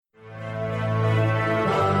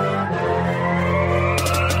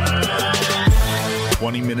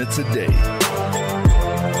minutes a day,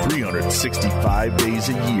 365 days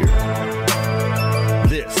a year.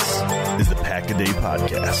 This is the Pack-A-Day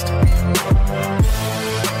Podcast.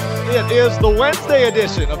 It is the Wednesday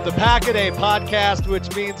edition of the Pack-A-Day Podcast,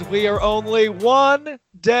 which means we are only 1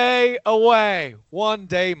 day away. 1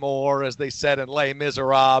 day more, as they said in Les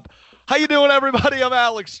Miserables. How you doing, everybody? I'm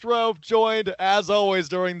Alex Strouf, joined, as always,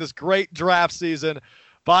 during this great draft season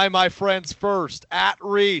by my friends first, at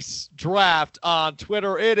Riese Draft on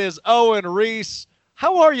Twitter. It is Owen. Riese,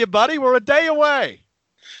 how are you, buddy? We're a day away.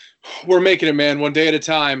 We're making it, man, 1 day at a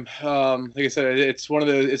time. Like I said, it's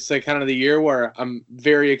like kind of the year where I'm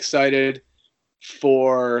very excited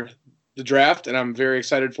for the draft, and I'm very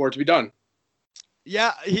excited for it to be done.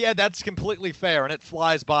 Yeah, that's completely fair, and it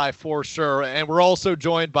flies by for sure. And we're also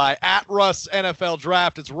joined by at Russ NFL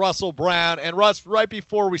Draft. It's Russell Brown. And Russ, right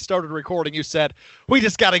before we started recording, you said, we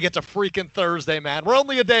just got to get to freaking Thursday, man. We're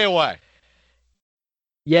only a day away.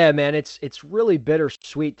 Yeah, man, it's really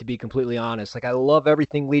bittersweet, to be completely honest. Like, I love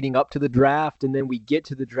everything leading up to the draft, and then we get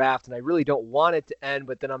to the draft, and I really don't want it to end,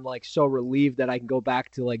 but then I'm, like, so relieved that I can go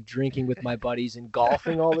back to, like, drinking with my buddies and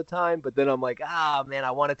golfing all the time, but then I'm like, man,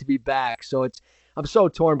 I want it to be back. So I'm so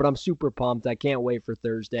torn, but I'm super pumped. I can't wait for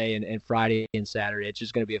Thursday and Friday and Saturday. It's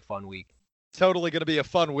just going to be a fun week. Totally going to be a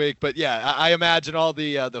fun week, but yeah, I imagine all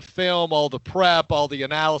the film, all the prep, all the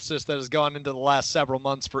analysis that has gone into the last several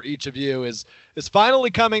months for each of you is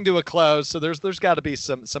finally coming to a close. So there's got to be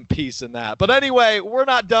some peace in that. But anyway, we're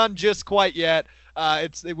not done just quite yet.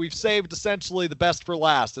 We've saved essentially the best for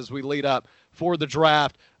last as we lead up for the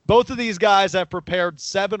draft. Both of these guys have prepared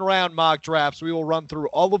 7-round mock drafts. We will run through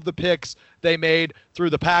all of the picks they made through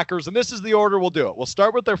the Packers, and this is the order we'll do it. We'll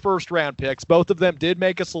start with their first-round picks. Both of them did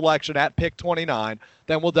make a selection at pick 29.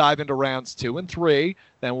 Then we'll dive into rounds 2 and 3.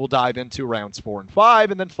 Then we'll dive into rounds 4 and 5,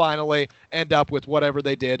 and then finally end up with whatever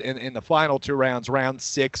they did in the final 2 rounds, rounds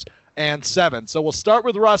 6 and 7. So we'll start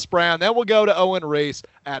with Russ Brown. Then we'll go to Owen Riese.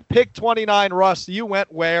 At pick 29, Russ, you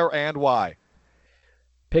went where and why?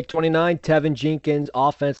 Pick 29, Tevin Jenkins,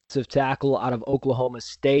 offensive tackle out of Oklahoma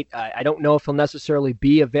State. I don't know if he'll necessarily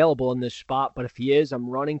be available in this spot, but if he is, I'm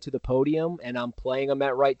running to the podium, and I'm playing him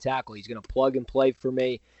at right tackle. He's going to plug and play for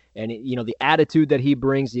me. And, the attitude that he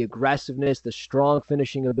brings, the aggressiveness, the strong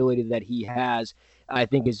finishing ability that he has, I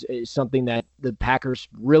think is something that the Packers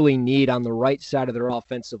really need on the right side of their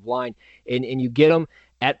offensive line. And you get him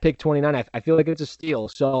at pick 29, I feel like it's a steal.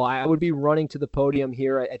 So I would be running to the podium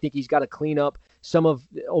here. I think he's got to clean up some of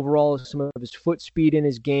his foot speed in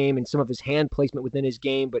his game and some of his hand placement within his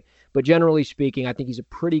game. But generally speaking, I think he's a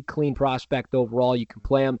pretty clean prospect overall. You can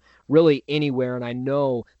play him really anywhere. And I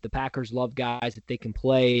know the Packers love guys that they can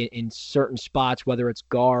play in certain spots, whether it's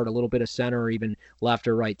guard, a little bit of center, or even left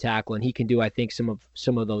or right tackle. And he can do, I think, some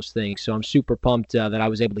of those things. So I'm super pumped that I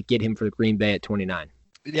was able to get him for the Green Bay at 29.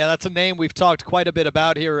 Yeah, that's a name we've talked quite a bit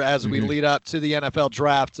about here as we lead up to the NFL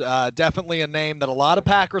draft. Definitely a name that a lot of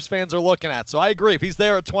Packers fans are looking at. So I agree. If he's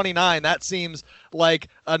there at 29, that seems like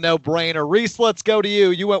a no-brainer. Riese, let's go to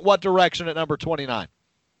you. You went what direction at number 29?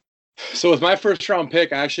 So with my first-round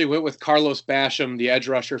pick, I actually went with Carlos Basham, the edge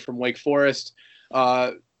rusher from Wake Forest.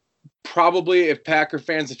 Probably, if Packer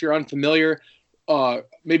fans, if you're unfamiliar,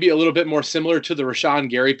 maybe a little bit more similar to the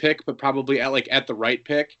Rashawn Gary pick, but probably at the right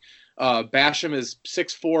pick. Basham is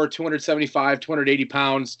 6'4", 275, 280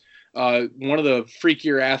 pounds, one of the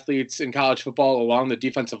freakier athletes in college football along the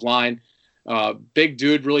defensive line. Big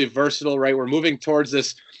dude, really versatile, right? We're moving towards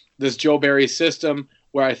this Joe Barry system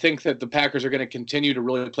where I think that the Packers are going to continue to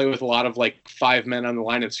really play with a lot of like 5 men on the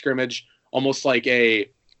line of scrimmage, almost like a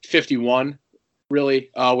 51, really,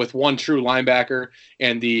 with one true linebacker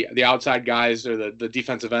and the outside guys or the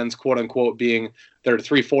defensive ends, quote unquote, being their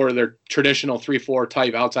 3-4, their traditional 3-4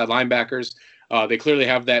 type outside linebackers. They clearly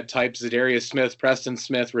have that type. Zadarius Smith, Preston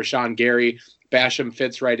Smith, Rashawn Gary, Basham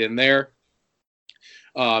fits right in there.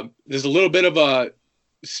 There's a little bit of a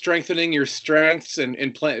strengthening your strengths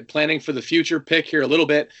and planning for the future pick here a little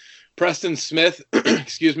bit. Preston Smith,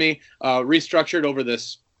 restructured over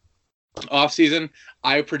this offseason.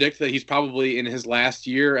 I predict that he's probably in his last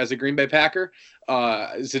year as a Green Bay Packer.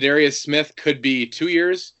 Zadarius Smith could be 2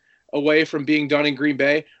 years away from being done in Green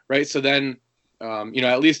Bay, right? So then,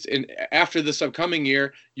 at least after this upcoming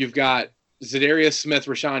year, you've got Zadarius Smith,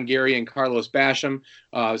 Rashawn Gary, and Carlos Basham.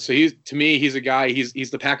 So he's a guy.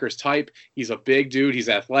 He's the Packers type. He's a big dude. He's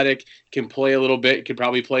athletic. Can play a little bit. Could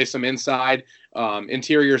probably play some inside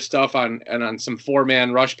interior stuff on some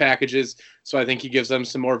 4-man rush packages. So I think he gives them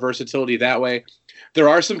some more versatility that way. There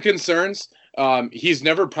are some concerns. He's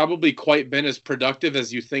never probably quite been as productive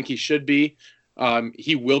as you think he should be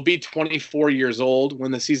He will be 24 years old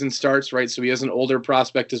when the season starts, right? So he is an older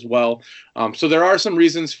prospect as well. So there are some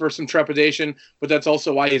reasons for some trepidation, but that's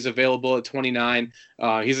also why he's available at 29.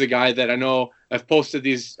 He's a guy that I know I've posted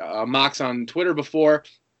these mocks on Twitter before.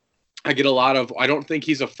 I get a lot of, I don't think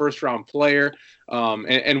he's a first round player.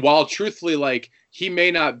 And while truthfully, like, he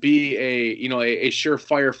may not be a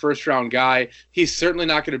surefire first round guy, he's certainly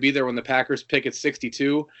not going to be there when the Packers pick at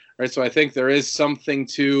 62. Right. So I think there is something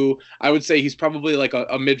to, I would say he's probably like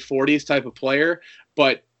a mid 40s type of player.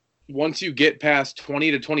 But once you get past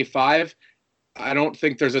 20 to 25, I don't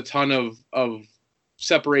think there's a ton of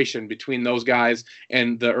separation between those guys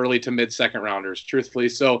and the early to mid second rounders, truthfully.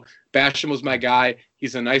 So Basham was my guy.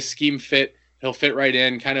 He's a nice scheme fit. He'll fit right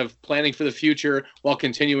in, kind of planning for the future while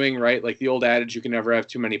continuing, right? Like the old adage, you can never have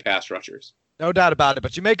too many pass rushers. No doubt about it.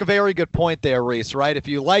 But you make a very good point there, Riese, right? If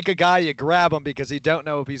you like a guy, you grab him because you don't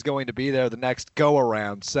know if he's going to be there the next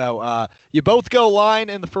go-around. So you both go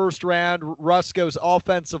line in the first round. Russ goes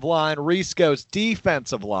offensive line. Riese goes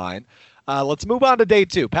defensive line. Let's move on to day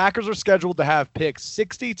 2. Packers are scheduled to have pick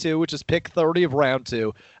 62, which is pick 30 of round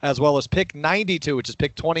 2, as well as pick 92, which is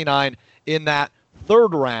pick 29 in that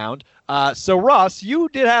third round. So, Russ, you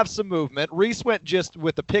did have some movement. Riese went just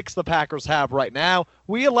with the picks the Packers have right now.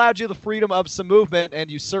 We allowed you the freedom of some movement,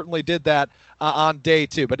 and you certainly did that on day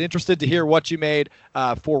 2. But interested to hear what you made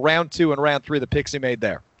for round 2 and round 3, the picks you made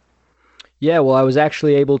there. Yeah, well, I was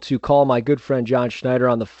actually able to call my good friend John Schneider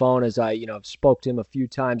on the phone as I, spoke to him a few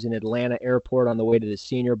times in Atlanta airport on the way to the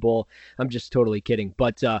Senior Bowl. I'm just totally kidding.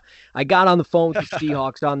 But I got on the phone with the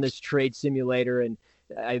Seahawks on this trade simulator, and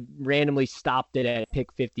I randomly stopped it at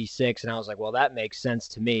pick 56, and I was like, well, that makes sense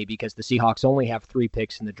to me because the Seahawks only have 3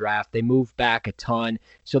 picks in the draft. They move back a ton,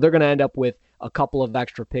 so they're going to end up with a couple of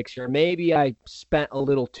extra picks here. Maybe I spent a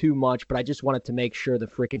little too much, but I just wanted to make sure the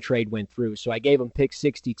freaking trade went through. So I gave them pick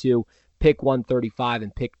 62, pick 135,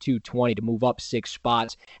 and pick 220 to move up 6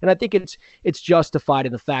 spots. And I think it's justified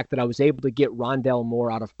in the fact that I was able to get Rondale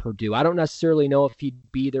Moore out of Purdue. I don't necessarily know if he'd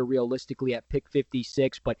be there realistically at pick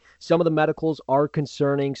 56, but some of the medicals are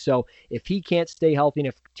concerning. So if he can't stay healthy and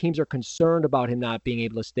if teams are concerned about him not being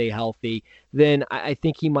able to stay healthy, then I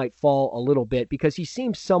think he might fall a little bit because he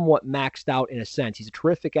seems somewhat maxed out in a sense. He's a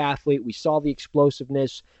terrific athlete. We saw the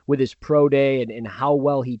explosiveness with his pro day and how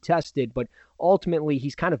well he tested, but ultimately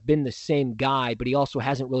he's kind of been the same guy, but he also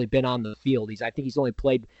hasn't really been on the field. I think he's only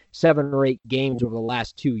played 7 or 8 games over the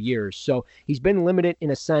last 2 years. So he's been limited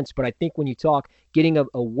in a sense, but I think when you talk getting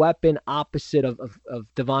a weapon opposite of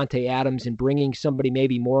Devontae Adams and bringing somebody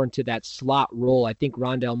maybe more into that slot role, I think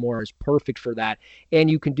Rondale Moore is perfect for that.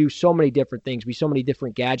 And you can do so many different things. We so many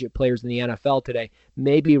different gadget players in the NFL today.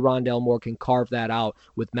 Maybe Rondale Moore can carve that out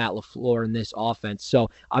with Matt LaFleur in this offense. So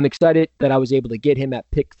I'm excited that I was able to get him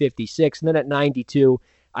at pick 56. And then at 92,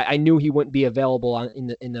 I knew he wouldn't be available in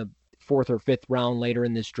the 4th or 5th round later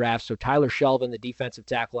in this draft. So Tyler Shelvin, the defensive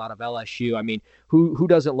tackle out of LSU. I mean, who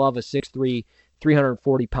doesn't love a 6'3",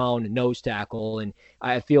 340-pound nose tackle? And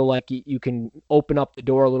I feel like you can open up the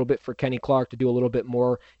door a little bit for Kenny Clark to do a little bit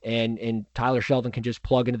more, and Tyler Shelvin can just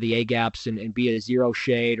plug into the A-gaps and be a zero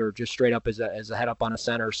shade or just straight up as a head up on a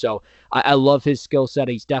center. So I love his skill set.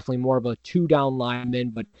 He's definitely more of a 2-down lineman,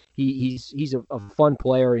 but he's a fun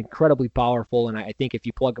player, incredibly powerful, and I think if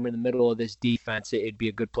you plug him in the middle of this defense, it'd be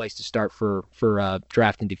a good place to start for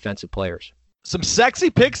drafting defensive players. Some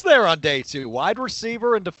sexy picks there on day 2. Wide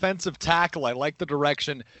receiver and defensive tackle. I like the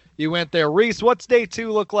direction you went there. Riese, what's day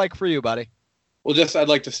 2 look like for you, buddy? Well, I'd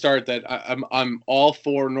like to start that I'm all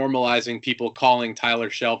for normalizing people calling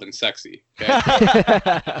Tyler Shelvin sexy.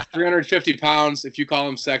 Okay? 350 pounds. If you call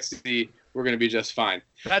him sexy, we're going to be just fine.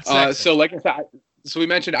 That's sexy. So like I said, we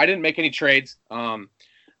mentioned I didn't make any trades.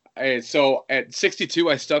 So at 62,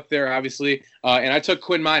 I stuck there, obviously, and I took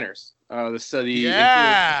Quinn Miners,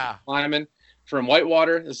 the lineman from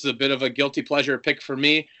Whitewater. This is a bit of a guilty pleasure pick for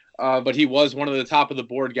me, but he was one of the top of the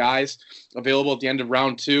board guys available at the end of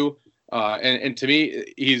round 2. And to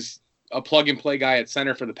me, he's a plug-and-play guy at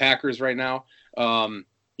center for the Packers right now.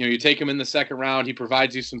 You take him in the 2nd round. He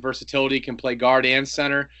provides you some versatility, can play guard and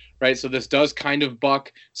center, right? So this does kind of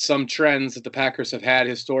buck some trends that the Packers have had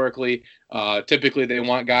historically. Typically, they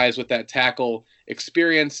want guys with that tackle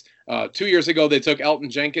experience. 2 years ago, they took Elton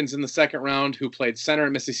Jenkins in the 2nd round, who played center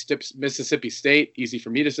at Mississippi State, easy for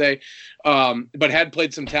me to say, but had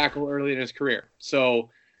played some tackle early in his career. So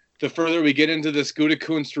the further we get into this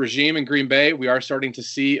Gutekunst regime in Green Bay, we are starting to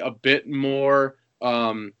see a bit more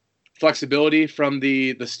flexibility from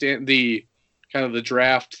the kind of the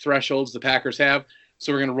draft thresholds the Packers have.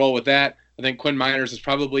 So we're going to roll with that. I think Quinn Miners is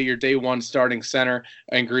probably your day 1 starting center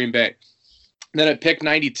in Green Bay. And then at pick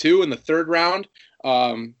 92 in the 3rd round,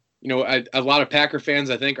 A lot of Packer fans,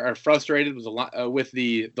 I think, are frustrated with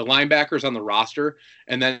the linebackers on the roster,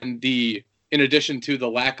 and then in addition to the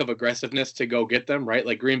lack of aggressiveness to go get them, right?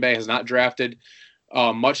 Like Green Bay has not drafted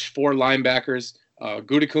much for linebackers.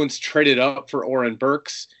 Gutekunst traded up for Oren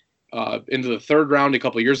Burks into the third round a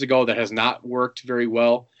couple of years ago. That has not worked very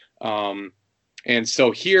well. And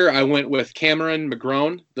so here I went with Cameron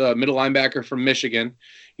McGrone, the middle linebacker from Michigan.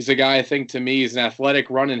 He's a guy, I think, to me, he's an athletic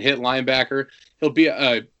run and hit linebacker. He'll be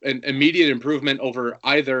an immediate improvement over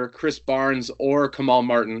either Chris Barnes or Kamal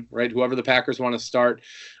Martin, right? Whoever the Packers want to start.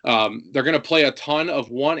 They're going to play a ton of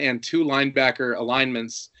 1 and 2 linebacker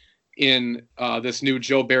alignments in this new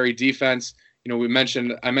Joe Barry defense. I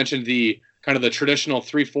mentioned the kind of the traditional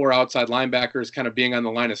 3-4 outside linebackers kind of being on the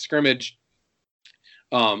line of scrimmage.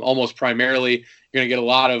 Almost primarily, you're going to get a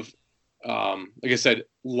lot of, like I said,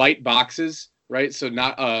 light boxes, right? So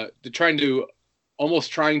not trying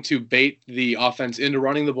to bait the offense into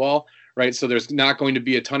running the ball, right? So there's not going to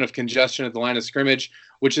be a ton of congestion at the line of scrimmage,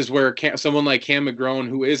 which is where someone like Cam McGrone,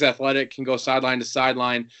 who is athletic, can go sideline to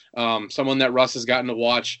sideline. Someone that Russ has gotten to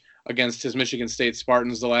watch against his Michigan State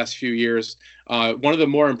Spartans the last few years. One of the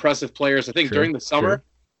more impressive players, I think, during the summer.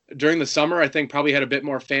 During the summer, I think probably had a bit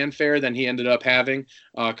more fanfare than he ended up having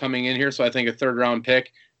coming in here. So I think a third-round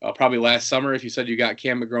pick probably last summer, if you said you got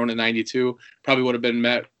Cam McGrone at 92, probably would have been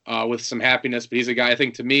met with some happiness. But he's a guy, I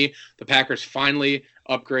think, to me, the Packers finally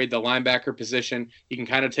upgrade the linebacker position. He can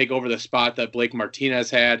kind of take over the spot that Blake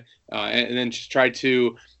Martinez had and then just try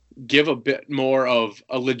to give a bit more of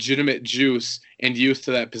a legitimate juice and youth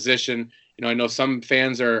to that position. I know some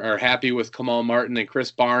fans are happy with Kamal Martin and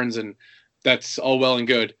Chris Barnes, and that's all well and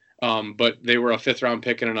good. But they were a 5th-round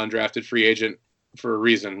pick and an undrafted free agent for a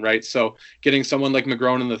reason, right? So getting someone like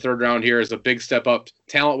McGrone in the 3rd round here is a big step up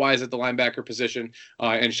talent-wise at the linebacker position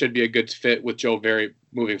and should be a good fit with Joe Barry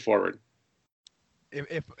moving forward.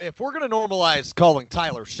 If we're going to normalize calling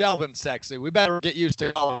Tyler Shelvin sexy, we better get used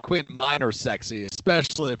to calling Quentin Minor sexy,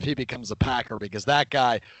 especially if he becomes a Packer, because that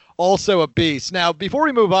guy also a beast. Now, before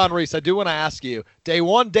we move on, Riese, I do want to ask you, day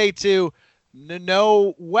 1, day 2,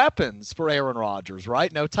 no weapons for Aaron Rodgers,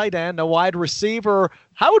 right? No tight end, no wide receiver.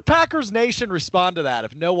 How would Packers Nation respond to that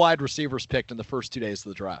if no wide receivers picked in the first 2 days of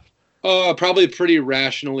the draft? Probably pretty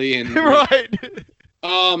rationally. And right.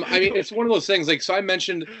 I mean, it's one of those things. Like,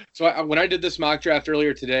 when I did this mock draft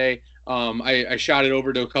earlier today, I shot it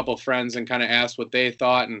over to a couple of friends and kind of asked what they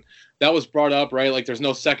thought, and that was brought up, right? Like, there's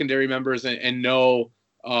no secondary members and no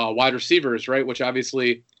wide receivers, right? Which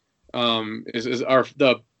obviously is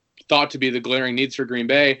the thought to be the glaring needs for Green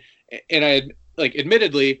Bay. And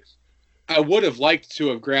admittedly, I would have liked to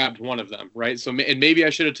have grabbed one of them, right? So, and maybe I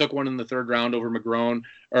should have took one in the 3rd round over McGrone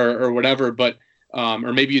or whatever, but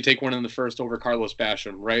or maybe you take one in the 1st over Carlos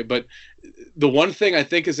Basham, right? But the one thing I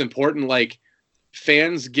think is important, like,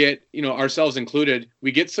 fans get, ourselves included,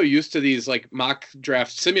 we get so used to these like mock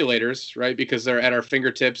draft simulators, right? Because they're at our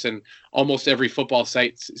fingertips and almost every football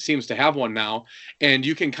site seems to have one now. And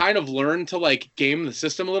you can kind of learn to like game the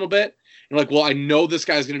system a little bit. And like, well, I know this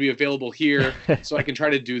guy's going to be available here, so I can try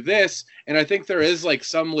to do this. And I think there is like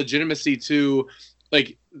some legitimacy to,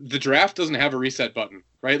 like, the draft doesn't have a reset button,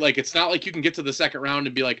 right? Like, it's not like you can get to the 2nd round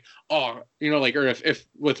and be like, oh, or if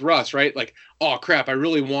with Russ, right? Like, oh crap, I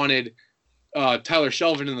really wanted Tyler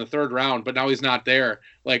Shelvin in the 3rd round, but now he's not there.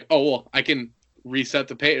 Like, oh, well, I can reset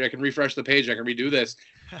the page. I can refresh the page. I can redo this.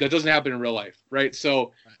 That doesn't happen in real life, right?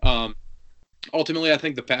 So ultimately, I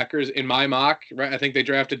think the Packers, in my mock, right, I think they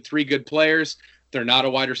drafted 3 good players. They're not a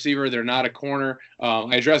wide receiver. They're not a corner.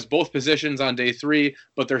 I addressed both positions on day 3,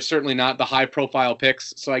 but they're certainly not the high-profile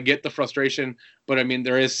picks. So I get the frustration, but I mean,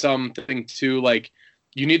 there is something to, like,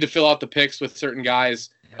 you need to fill out the picks with certain guys.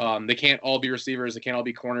 They can't all be receivers. They can't all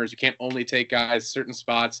be corners. You can't only take guys certain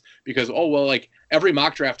spots because, like, every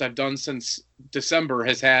mock draft I've done since December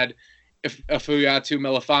has had Ifuyatu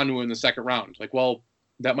Melifanu in the 2nd round. Like, well,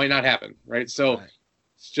 that might not happen, right? So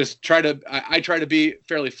just I try to be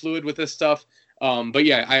fairly fluid with this stuff. But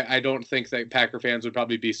yeah, I don't think that Packer fans would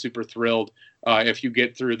probably be super thrilled if you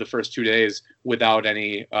get through the first 2 days without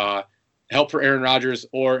any help for Aaron Rodgers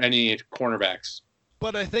or any cornerbacks.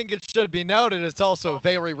 But I think it should be noted it's also a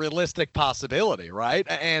very realistic possibility, right?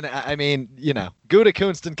 And I mean,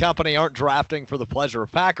 Gutekunst and company aren't drafting for the pleasure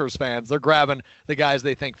of Packers fans. They're grabbing the guys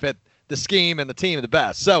they think fit the scheme and the team the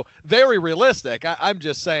best. So very realistic. I'm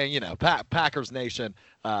just saying, Packers Nation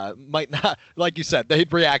might not, like you said,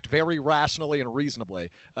 they'd react very rationally and reasonably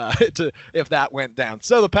to if that went down.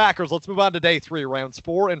 So the Packers, let's move on to day 3, rounds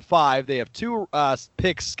 4 and 5. They have 2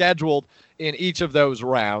 picks scheduled in each of those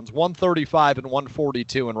rounds, 135 and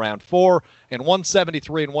 142 in round 4, and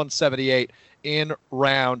 173 and 178 in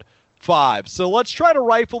round 5. So let's try to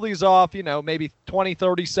rifle these off, maybe 20,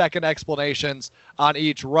 30-second explanations on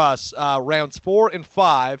each. Russ, rounds 4 and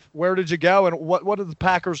 5, where did you go, and what is the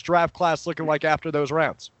Packers draft class looking like after those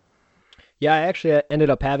rounds? Yeah, I actually ended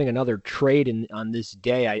up having another trade on this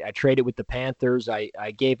day. I traded with the Panthers. I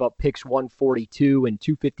gave up picks 142 and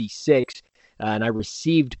 256, and I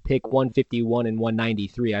received pick 151 and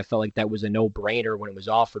 193. I felt like that was a no-brainer when it was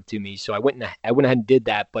offered to me, so I went ahead and did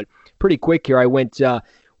that. But pretty quick here, I went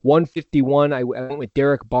 151. I went with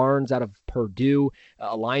Derek Barnes out of Purdue,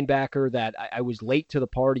 a linebacker that I was late to the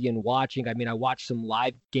party and watching. I mean, I watched some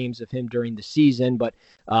live games of him during the season, but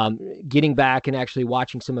getting back and actually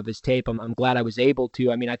watching some of his tape, I'm glad I was able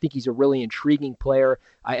to. I mean, I think he's a really intriguing player.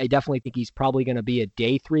 I definitely think he's probably going to be a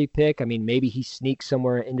day 3 pick. I mean, maybe he sneaks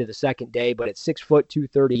somewhere into the second day, but at 6 foot,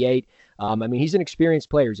 238, I mean, he's an experienced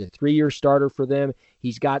player. He's a 3-year starter for them.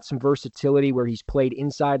 He's got some versatility where he's played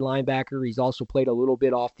inside linebacker. He's also played a little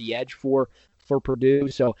bit off the edge for Purdue.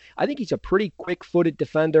 So I think he's a pretty quick-footed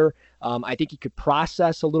defender. I think he could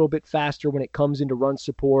process a little bit faster when it comes into run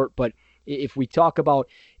support. But if we talk about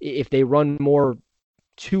if they run more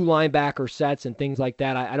 2 linebacker sets and things like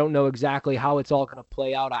that, I don't know exactly how it's all going to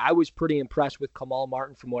play out. I was pretty impressed with Kamal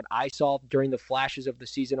Martin from what I saw during the flashes of the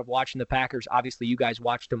season of watching the Packers. Obviously, you guys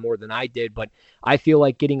watched him more than I did, but I feel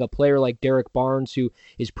like getting a player like Derek Barnes, who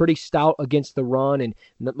is pretty stout against the run and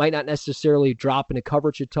might not necessarily drop into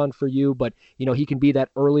coverage a ton for you, but he can be that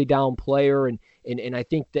early down player, and I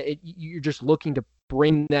think that you're just looking to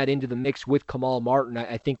bring that into the mix with Kamal Martin.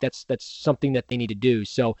 I think that's something that they need to do.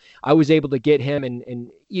 So I was able to get him,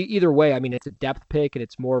 and either way, I mean, it's a depth pick, and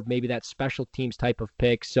it's more of maybe that special teams type of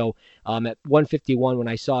pick. So at 151, when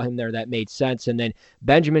I saw him there, that made sense. And then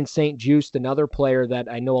Benjamin St-Juste, another player that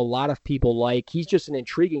I know a lot of people like. He's just an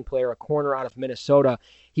intriguing player, a corner out of Minnesota.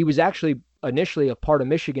 He was actually initially a part of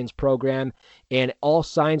Michigan's program, and all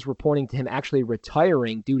signs were pointing to him actually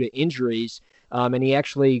retiring due to injuries. And he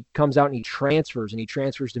actually comes out and he transfers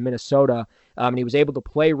to Minnesota. And he was able to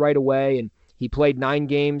play right away, and he played 9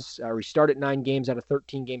 games, or he started 9 games out of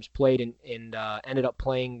 13 games played, and ended up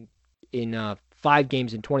playing in 5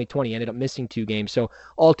 games in 2020, ended up missing 2 games. So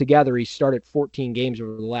altogether, he started 14 games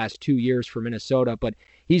over the last 2 years for Minnesota, but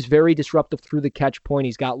he's very disruptive through the catch point.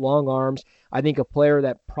 He's got long arms. I think a player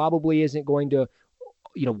that probably isn't going to,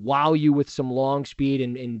 wow you with some long speed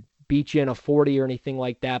and beat you in a 40 or anything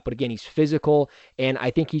like that. But again, he's physical, and I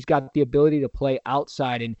think he's got the ability to play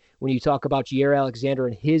outside. And when you talk about Jaire Alexander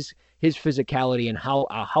and his physicality and how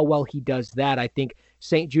well he does that, I think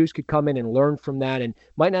St-Juste could come in and learn from that, and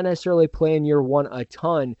might not necessarily play in year 1 a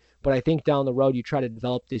ton, but I think down the road you try to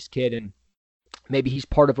develop this kid, and maybe he's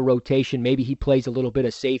part of a rotation. Maybe he plays a little bit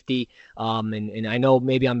of safety. And I know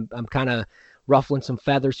maybe I'm kind of ruffling some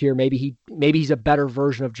feathers here. Maybe he's a better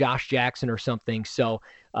version of Josh Jackson or something. So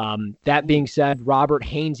that being said, Robert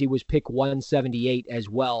Hainsey was pick 178 as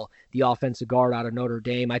well, the offensive guard out of Notre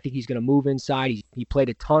Dame. I think he's going to move inside. He played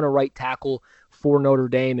a ton of right tackle for Notre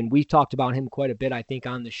Dame, and we've talked about him quite a bit, I think,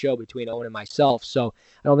 on the show between Owen and myself. So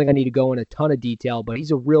I don't think I need to go in a ton of detail, but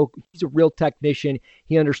he's a real technician.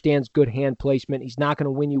 He understands good hand placement. He's not going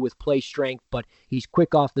to win you with play strength, but he's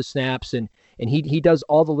quick off the snaps, and he does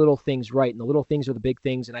all the little things right, and the little things are the big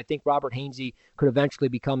things. And I think Robert Hainsey could eventually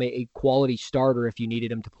become a quality starter if you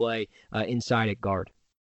needed him to play inside at guard.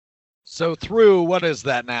 So through, what is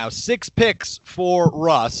that now? 6 picks for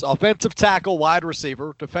Russ. Offensive tackle, wide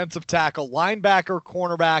receiver, defensive tackle, linebacker,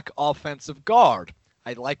 cornerback, offensive guard.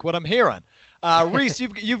 I like what I'm hearing. Riese,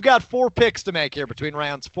 you've got 4 picks to make here between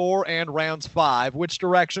rounds 4 and rounds 5. Which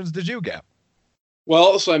directions did you go?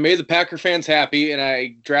 Well, so I made the Packer fans happy, and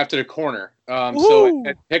I drafted a corner. So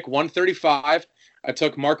at pick 135, I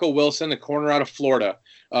took Marco Wilson, the corner out of Florida.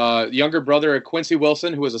 Younger brother of Quincy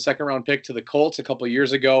Wilson, who was a second-round pick to the Colts a couple of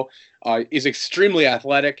years ago, is extremely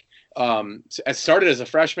athletic. Started as a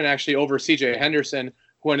freshman, actually, over C.J. Henderson,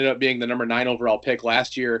 who ended up being the number 9 overall pick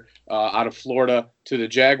last year out of Florida to the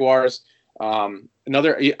Jaguars. I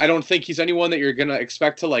don't think he's anyone that you're going to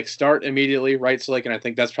expect to start immediately, right? So and I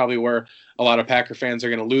think that's probably where a lot of Packer fans are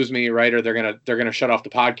going to lose me, right? Or they're going to shut off the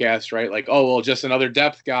podcast, right? Just another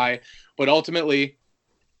depth guy. But ultimately,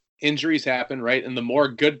 injuries happen, right? And the more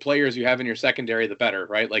good players you have in your secondary, the better,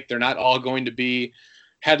 right? They're not all going to be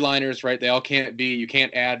headliners, right? They all can't be. You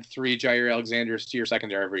can't add 3 Jaire Alexanders to your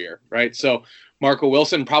secondary every year, right? So Marco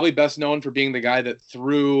Wilson, probably best known for being the guy that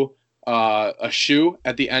threw a shoe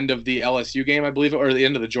at the end of the LSU game, I believe, or the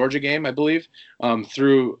end of the Georgia game, I believe,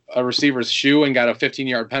 threw a receiver's shoe and got a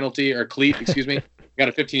 15-yard penalty, or cleat, excuse me, got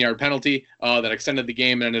a 15-yard penalty that extended the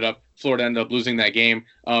game, and Florida ended up losing that game.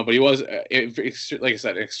 But he was, like I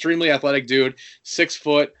said, extremely athletic dude, 6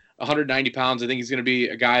 foot, 190 pounds. I think he's going to be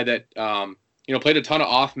a guy that, played a ton of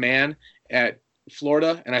off man at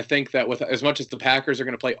Florida. And I think that with as much as the Packers are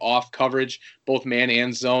going to play off coverage, both man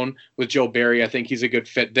and zone with Joe Barry, I think he's a good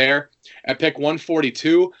fit there. At pick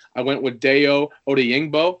 142, I went with Dayo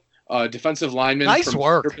Odeyingbo, defensive lineman. Nice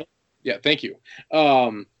work. Vanderbilt. Yeah, thank you.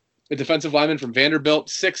 A defensive lineman from Vanderbilt,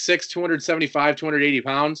 6'6", 275, 280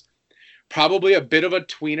 pounds. Probably a bit of a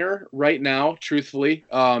tweener right now, truthfully.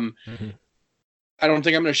 I don't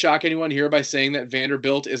think I'm going to shock anyone here by saying that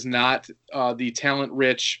Vanderbilt is not the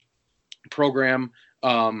talent-rich program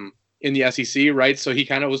in the SEC, right? So he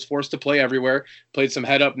kind of was forced to play everywhere, played some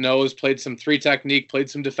head up nose, played some three technique, played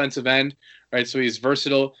some defensive end, right? So he's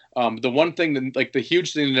versatile. The one thing that, like the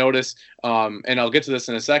huge thing to notice, and I'll get to this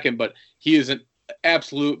in a second, but he is an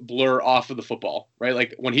absolute blur off of the football, right?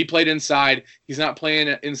 Like when he played inside, he's not playing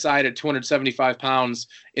inside at 275 pounds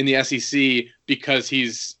in the SEC because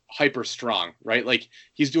he's hyper strong, right? Like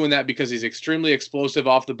he's doing that because he's extremely explosive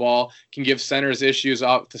off the ball, can give centers issues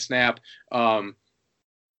off the snap.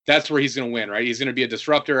 That's where he's going to win, right? He's going to be a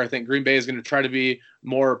disruptor. I think Green Bay is going to try to be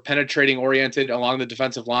more penetrating oriented along the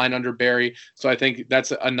defensive line under Barry. So I think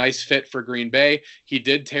that's a nice fit for Green Bay. He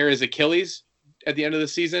did tear his Achilles at the end of the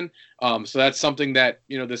season. So that's something that,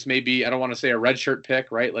 this may be, I don't want to say a redshirt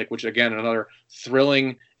pick, right? Like, which again, another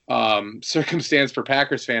thrilling circumstance for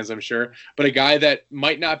Packers fans, I'm sure, but a guy that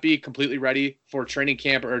might not be completely ready for training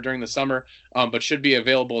camp or during the summer, but should be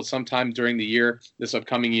available sometime during the year, this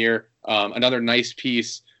upcoming year. Another nice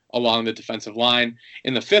piece along the defensive line.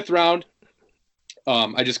 In the 5th round,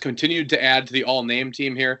 I just continued to add to the all-name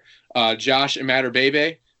team here. Josh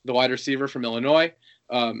Imatorbhebhe, the wide receiver from Illinois,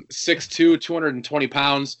 6'2", 220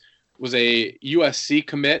 pounds, was a USC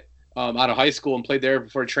commit out of high school and played there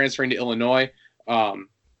before transferring to Illinois.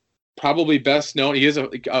 Probably best known, he is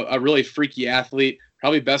a really freaky athlete,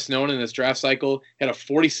 probably best known in this draft cycle, had a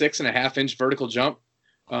 46.5-inch vertical jump.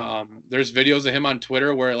 There's videos of him on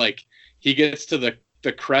Twitter where like he gets to the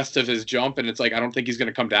crest of his jump and it's like I don't think he's going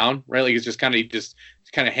to come down, right? Like he's just kind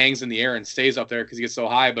of hangs in the air and stays up there because he gets so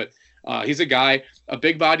high. But he's a guy, a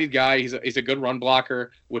big-bodied guy. He's a good run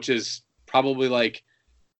blocker, which is probably like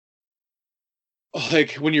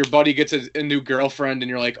when your buddy gets a new girlfriend and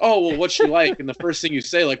you're like, oh, well, what's she like? And the first thing you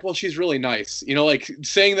say, like, well, she's really nice. Like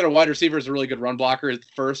saying that a wide receiver is a really good run blocker at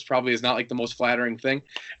first probably is not like the most flattering thing.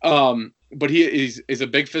 But he is a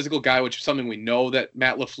big physical guy, which is something we know that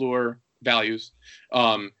Matt LaFleur values.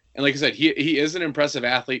 And like I said, he is an impressive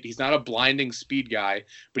athlete. He's not a blinding speed guy,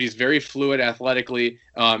 but he's very fluid athletically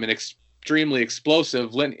and extremely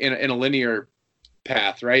explosive in a linear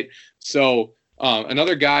path, right? So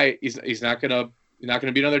another guy, he's not going to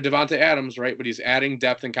be another Devonta Adams, right? But he's adding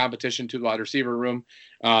depth and competition to the wide receiver room.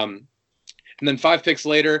 And then 5 picks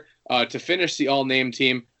later, to finish the all-name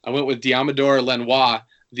team, I went with Diamador Lenoir,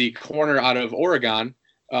 the corner out of Oregon.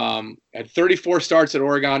 Had 34 starts at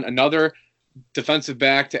Oregon, another defensive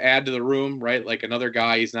back to add to the room, right? Like another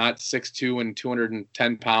guy, he's not 6'2" and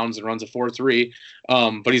 210 pounds and runs a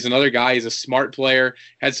 4.3, but he's another guy. He's a smart player,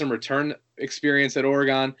 had some return experience at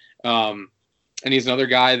Oregon, and he's another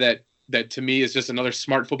guy that to me is just another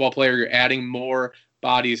smart football player. You're adding more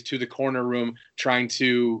bodies to the corner room, trying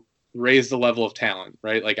to raise the level of talent,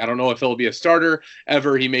 right? Like I don't know if he'll be a starter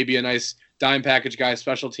ever. He may be a nice dime package guy,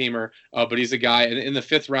 special teamer, but he's a guy in the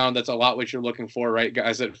 5th round. That's a lot what you're looking for, right?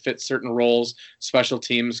 Guys that fit certain roles, special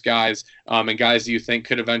teams guys, and guys that you think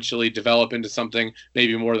could eventually develop into something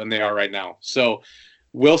maybe more than they are right now. So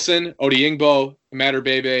Wilson, Odeyingbo,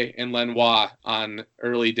 Imatorbhebhe, and Lenoir on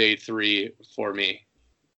early day 3 for me.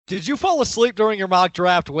 Did you fall asleep during your mock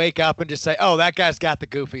draft, wake up, and just say, oh, that guy's got the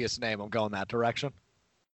goofiest name, I'm going that direction?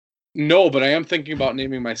 No, but I am thinking about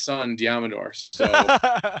naming my son Diamador. So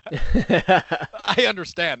I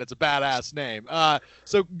understand. It's a badass name.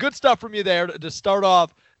 So good stuff from you there to start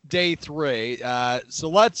off day 3. So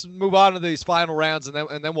let's move on to these final rounds,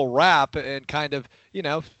 and then we'll wrap and kind of,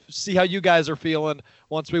 see how you guys are feeling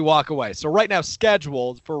once we walk away. So right now,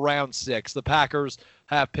 scheduled for round 6, the Packers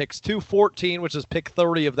have picks 214, which is pick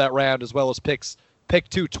 30 of that round, as well as pick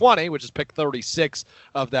 220, which is pick 36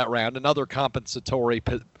 of that round, another compensatory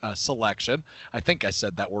selection. I think I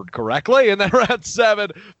said that word correctly. And then round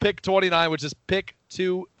 7, pick 29, which is pick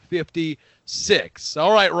 256.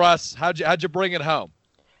 All right, Russ, how'd you bring it home?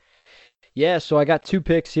 Yeah, so I got 2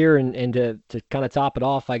 picks here, and to kind of top it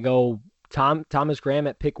off, I go Thomas Graham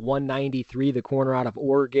at pick 193, the corner out of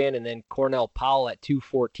Oregon, and then Cornell Powell at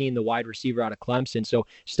 214, the wide receiver out of Clemson. So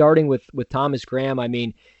starting with Thomas Graham, I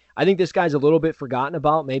mean, I think this guy's a little bit forgotten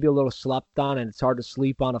about, maybe a little slept on, and it's hard to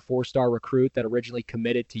sleep on a 4-star recruit that originally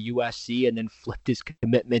committed to USC and then flipped his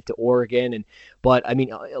commitment to Oregon. But I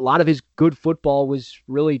mean, a lot of his good football was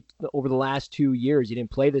really over the last 2 years. He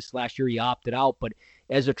didn't play this last year. He opted out, but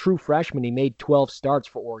as a true freshman, he made 12 starts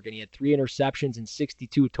for Oregon. He had 3 interceptions and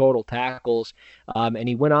 62 total tackles. And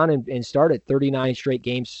he went on and started 39 straight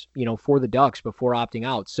games, for the Ducks before opting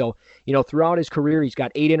out. So, throughout his career, he's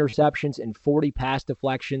got 8 interceptions and 40 pass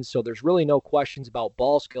deflections. So there's really no questions about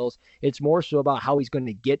ball skills. It's more so about how he's going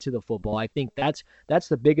to get to the football. I think that's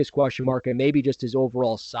the biggest question mark, and maybe just his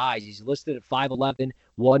overall size. He's listed at 5'11",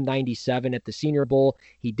 197 at the Senior Bowl.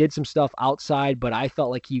 He did some stuff outside, but I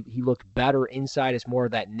felt like he looked better inside as more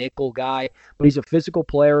of that nickel guy. But he's a physical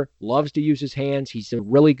player, loves to use his hands. He's a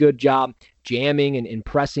really good job jamming and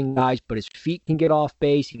pressing guys, but his feet can get off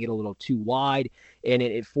base. He can get a little too wide, and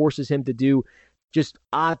it forces him to do just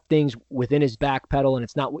odd things within his back pedal, and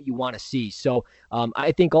it's not what you want to see. So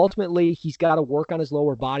I think ultimately he's got to work on his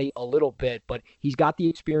lower body a little bit, but he's got the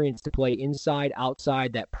experience to play inside,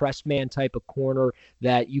 outside, that press man type of corner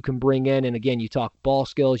that you can bring in. And again, you talk ball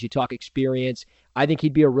skills, you talk experience. I think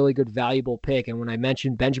he'd be a really good, valuable pick. And when I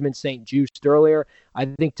mentioned Benjamin St. Juste earlier, I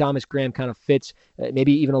think Thomas Graham kind of fits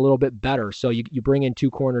maybe even a little bit better. So you bring in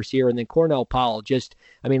 2 corners here, and then Cornell Powell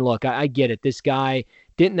look, I get it. This guy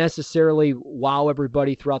didn't necessarily wow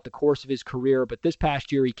everybody throughout the course of his career, but this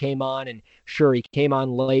past year he came on, and sure, he came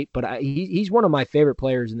on late, but he's one of my favorite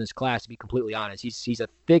players in this class, to be completely honest. He's a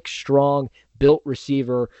thick, strong, built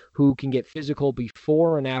receiver who can get physical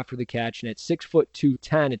before and after the catch. And at 6'2",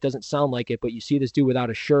 210, it doesn't sound like it, but you see this dude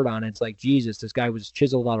without a shirt on, it's like, Jesus, this guy was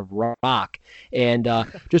chiseled out of rock. And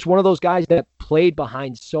just one of those guys that played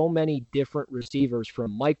behind so many different receivers,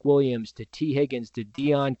 from Mike Williams to T. Higgins to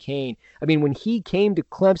Deion Kane. I mean, when he came to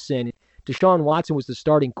Clemson, Deshaun Watson was the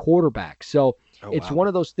starting quarterback. So it's one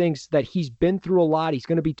of those things that he's been through a lot. He's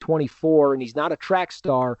going to be 24, and he's not a track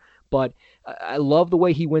star, but I love the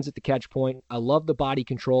way he wins at the catch point. I love the body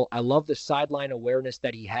control. I love the sideline awareness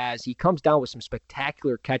that he has. He comes down with some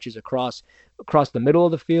spectacular catches across the middle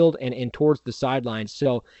of the field and towards the sidelines.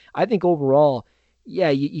 So I think overall,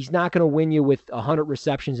 yeah, he's not going to win you with 100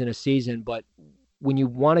 receptions in a season, but when you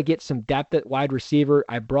want to get some depth at wide receiver,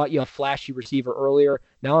 I brought you a flashy receiver earlier.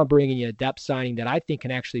 Now I'm bringing you a depth signing that I think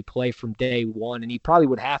can actually play from day one, and he probably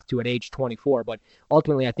would have to at age 24. But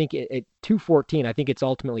ultimately, I think at 214, I think it's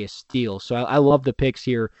ultimately a steal. So I love the picks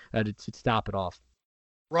here to top it off.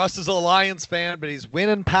 Russ is a Lions fan, but he's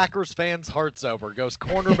winning Packers fans' hearts over. Goes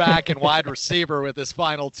cornerback and wide receiver with his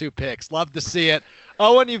final 2 picks. Love to see it.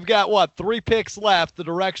 Owen, you've got, 3 picks left. The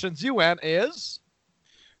directions you went is?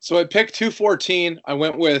 So at pick 214, I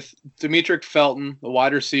went with Demetric Felton, the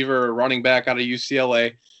wide receiver, running back out of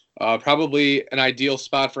UCLA. Probably an ideal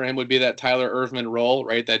spot for him would be that Tyler Ervin role,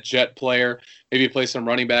 right? That jet player, maybe play some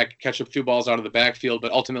running back, catch a few balls out of the backfield,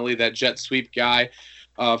 but ultimately that jet sweep guy.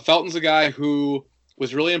 Felton's a guy who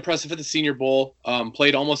was really impressive at the Senior Bowl,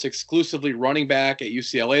 played almost exclusively running back at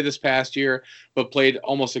UCLA this past year, but played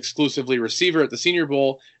almost exclusively receiver at the Senior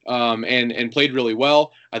Bowl, and played really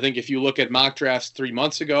well. I think if you look at mock drafts 3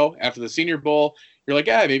 months ago after the Senior Bowl, you're like,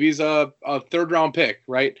 yeah, maybe he's a 3rd-round pick,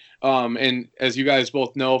 right? And as you guys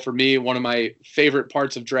both know, for me, one of my favorite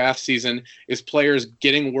parts of draft season is players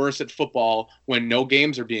getting worse at football when no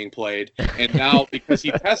games are being played. And now, because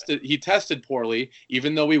he tested poorly,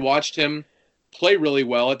 even though we watched him play really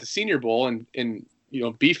well at the Senior Bowl and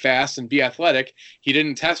be fast and be athletic, he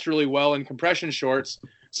didn't test really well in compression shorts.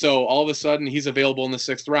 So all of a sudden he's available in the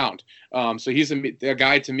 6th round. So he's a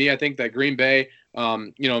guy, to me, I think that Green Bay,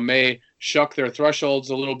 may shuck their thresholds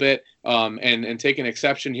a little bit and take an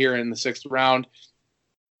exception here in the 6th round.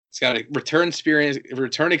 He's got a return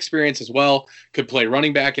experience as well. Could play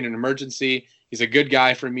running back in an emergency. He's a good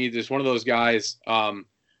guy for me. Just one of those guys.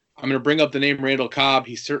 I'm going to bring up the name Randall Cobb.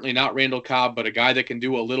 He's certainly not Randall Cobb, but a guy that can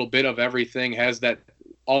do a little bit of everything, has that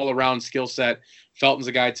all-around skill set. Felton's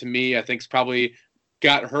a guy, to me, I think's probably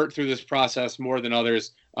got hurt through this process more than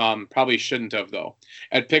others. Probably shouldn't have, though.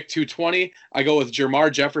 At pick 220, I go with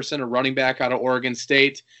Jermar Jefferson, a running back out of Oregon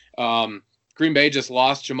State. Green Bay just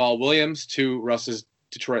lost Jamal Williams to Russ's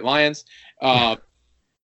Detroit Lions.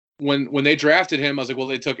 When they drafted him, I was like, well,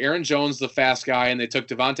 they took Aaron Jones, the fast guy, and they took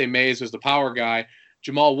Devontae Mays, who's the power guy.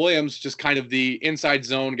 Jamal Williams, just kind of the inside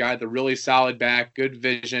zone guy, the really solid back, good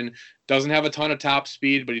vision, doesn't have a ton of top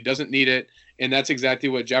speed, but he doesn't need it. And that's exactly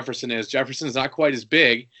what Jefferson is. Jefferson's not quite as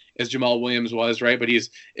big as Jamal Williams was, right? But he's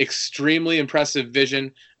extremely impressive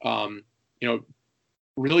vision,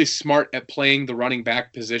 really smart at playing the running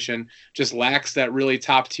back position, just lacks that really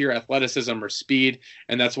top tier athleticism or speed.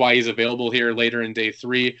 And that's why he's available here later in day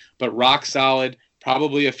 3, but rock solid,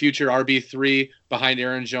 probably a future RB3 behind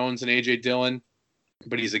Aaron Jones and A.J. Dillon.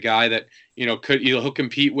 But he's a guy that, he'll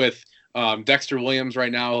compete with Dexter Williams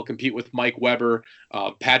right now. He'll compete with Mike Weber,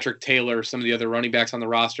 Patrick Taylor, some of the other running backs on the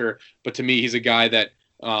roster. But to me, he's a guy that,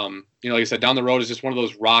 like I said, down the road is just one of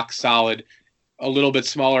those rock solid, a little bit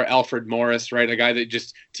smaller Alfred Morris, right? A guy that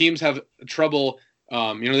just teams have trouble,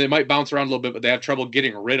 they might bounce around a little bit, but they have trouble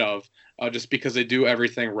getting rid of just because they do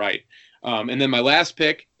everything right. And then my last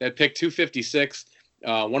pick, at pick 256,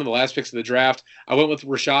 one of the last picks of the draft, I went with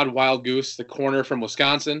Rashad Wild Goose, the corner from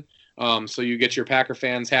Wisconsin. So you get your Packer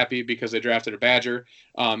fans happy because they drafted a Badger.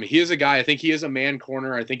 He is a guy, I think he is a man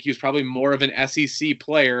corner. I think he was probably more of an SEC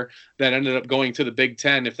player that ended up going to the Big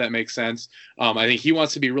Ten, if that makes sense. I think he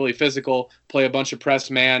wants to be really physical, play a bunch of press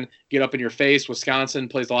man, get up in your face. Wisconsin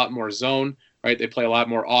plays a lot more zone, right? They play a lot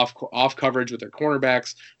more off coverage with their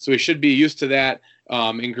cornerbacks. So he should be used to that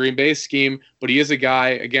in Green Bay's scheme. But he is a guy,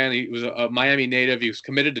 again, he was a Miami native. He was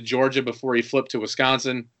committed to Georgia before he flipped to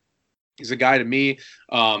Wisconsin. He's a guy to me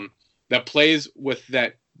that plays with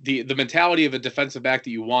that the mentality of a defensive back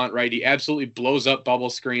that you want, right? He absolutely blows up bubble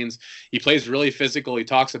screens. He plays really physical. He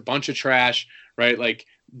talks a bunch of trash, right? Like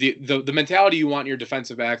the mentality you want in your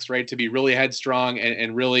defensive backs, right? To be really headstrong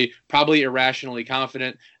and really probably irrationally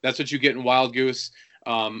confident. That's what you get in Wild Goose.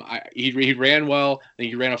 He ran well. I think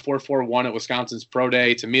he ran a 4.41 at Wisconsin's Pro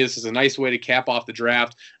Day. To me, this is a nice way to cap off the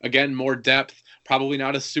draft. Again, more depth. Probably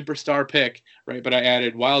not a superstar pick, right? But I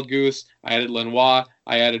added Wild Goose, I added Lenoir,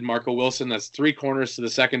 I added Marco Wilson. That's 3 corners to the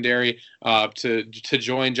secondary to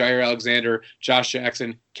join Jair Alexander, Josh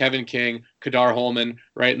Jackson, Kevin King, Kadar Holman,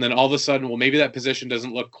 right? And then all of a sudden, well, maybe that position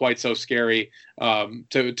doesn't look quite so scary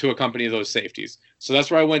to accompany those safeties. So that's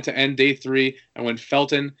where I went to end day 3. I went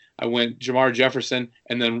Felton, I went Jamar Jefferson,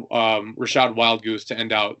 and then Rashad Wild Goose to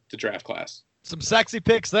end out the draft class. Some sexy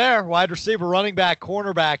picks there. Wide receiver, running back,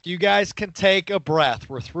 cornerback. You guys can take a breath.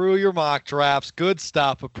 We're through your mock drafts. Good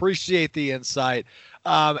stuff. Appreciate the insight.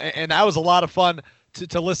 And that was a lot of fun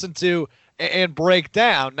to listen to and break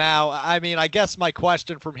down. Now, I mean, I guess my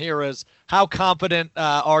question from here is, how confident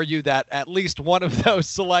are you that at least one of those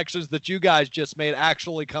selections that you guys just made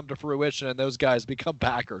actually come to fruition and those guys become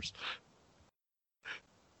Packers?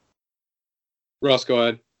 Russ, go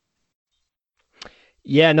ahead.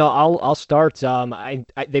 Yeah, no, I'll start.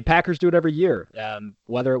 The Packers do it every year.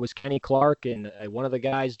 Whether it was Kenny Clark and one of the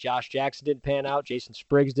guys, Josh Jackson, didn't pan out. Jason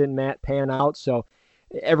Spriggs didn't pan out. So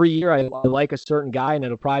every year I like a certain guy, and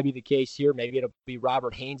it'll probably be the case here. Maybe it'll be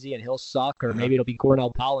Robert Hainsey and he'll suck, or maybe it'll be Cornell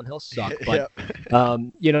Powell and he'll suck. But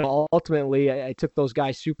ultimately I took those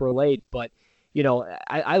guys super late. But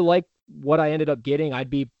I like what I ended up getting. I'd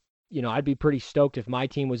be pretty stoked if my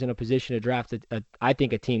team was in a position to draft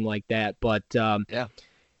a team like that. But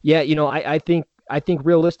I think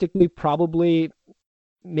realistically, probably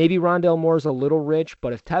maybe Rondale Moore's a little rich,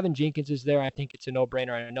 but if Tevin Jenkins is there, I think it's a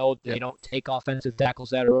no-brainer. I know they don't take offensive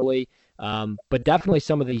tackles that early, but definitely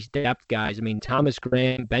some of these depth guys. I mean, Thomas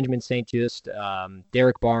Graham, Benjamin St. Just,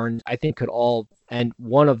 Derek Barnes, I think could all, and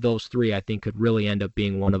one of those 3, I think could really end up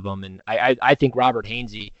being one of them. And I think Robert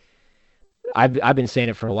Hainsey, I've been saying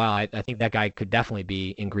it for a while. I think that guy could definitely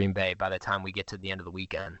be in Green Bay by the time we get to the end of the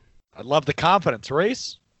weekend. I love the confidence,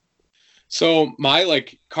 Riese. So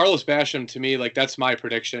Carlos Basham, to me, that's my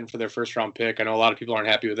prediction for their first round pick. I know a lot of people aren't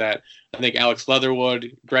happy with that. I think Alex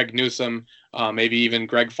Leatherwood, Greg Newsome, maybe even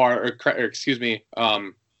Caleb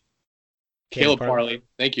Farley.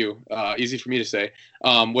 Thank you. Easy for me to say.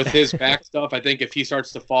 With his back stuff, I think if he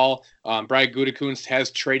starts to fall, Brian Gutekunst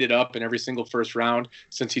has traded up in every single first round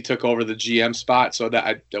since he took over the GM spot, so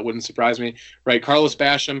that wouldn't surprise me. Right, Carlos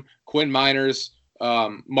Basham, Quinn Miners,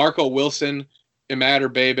 Marco Wilson,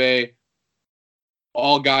 Imad Bebe,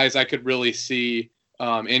 all guys I could really see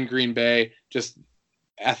in Green Bay, just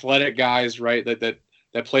athletic guys, right,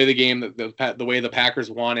 that play the game the way the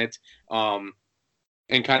Packers want it.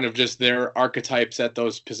 And kind of just their archetypes at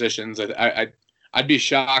those positions. I'd be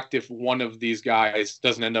shocked if one of these guys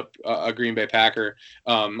doesn't end up a Green Bay Packer.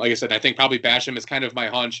 Like I said, I think probably Basham is kind of my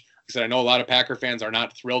hunch. Like I said, I know a lot of Packer fans are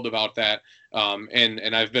not thrilled about that,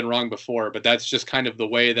 and I've been wrong before, but that's just kind of the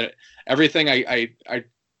way that everything I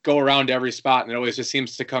go around every spot, and it always just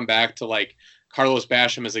seems to come back to Carlos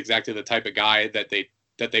Basham is exactly the type of guy that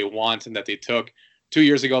they want and that they took. 2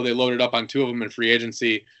 years ago, they loaded up on 2 of them in free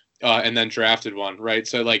agency. And then drafted one, right?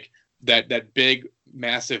 So that big,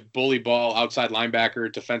 massive bully ball outside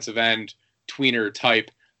linebacker, defensive end, tweener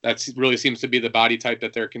type, that really seems to be the body type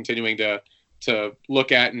that they're continuing to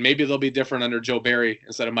look at. And maybe they'll be different under Joe Barry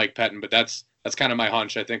instead of Mike Pettin, but that's kind of my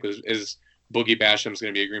hunch. I think is Boogie Basham's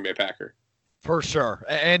going to be a Green Bay Packer. For sure.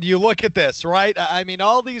 And you look at this, right? I mean,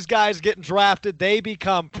 all these guys getting drafted, they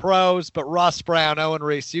become pros, but Russ Brown, Owen,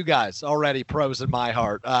 Riese, you guys already pros in my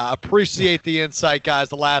heart. Appreciate the insight, guys,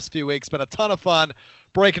 the last few weeks. Been a ton of fun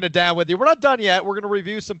breaking it down with you. We're not done yet. We're going to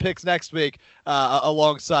review some picks next week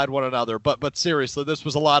alongside one another. But seriously, this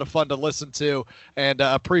was a lot of fun to listen to, and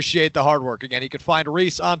appreciate the hard work. Again, you can find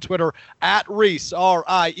Riese on Twitter at Riese,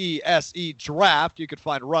 Riese Draft. You can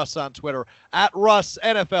find Russ on Twitter at Russ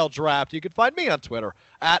NFL Draft. You can find me on Twitter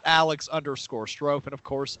at Alex_Strouf, and of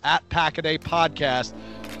course at Pack-A-Day Podcast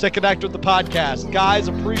to connect with the podcast. Guys,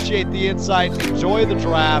 appreciate the insight. Enjoy the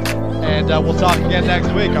draft, and we'll talk again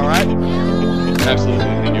next week. All right. Absolutely.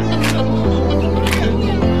 Thank you.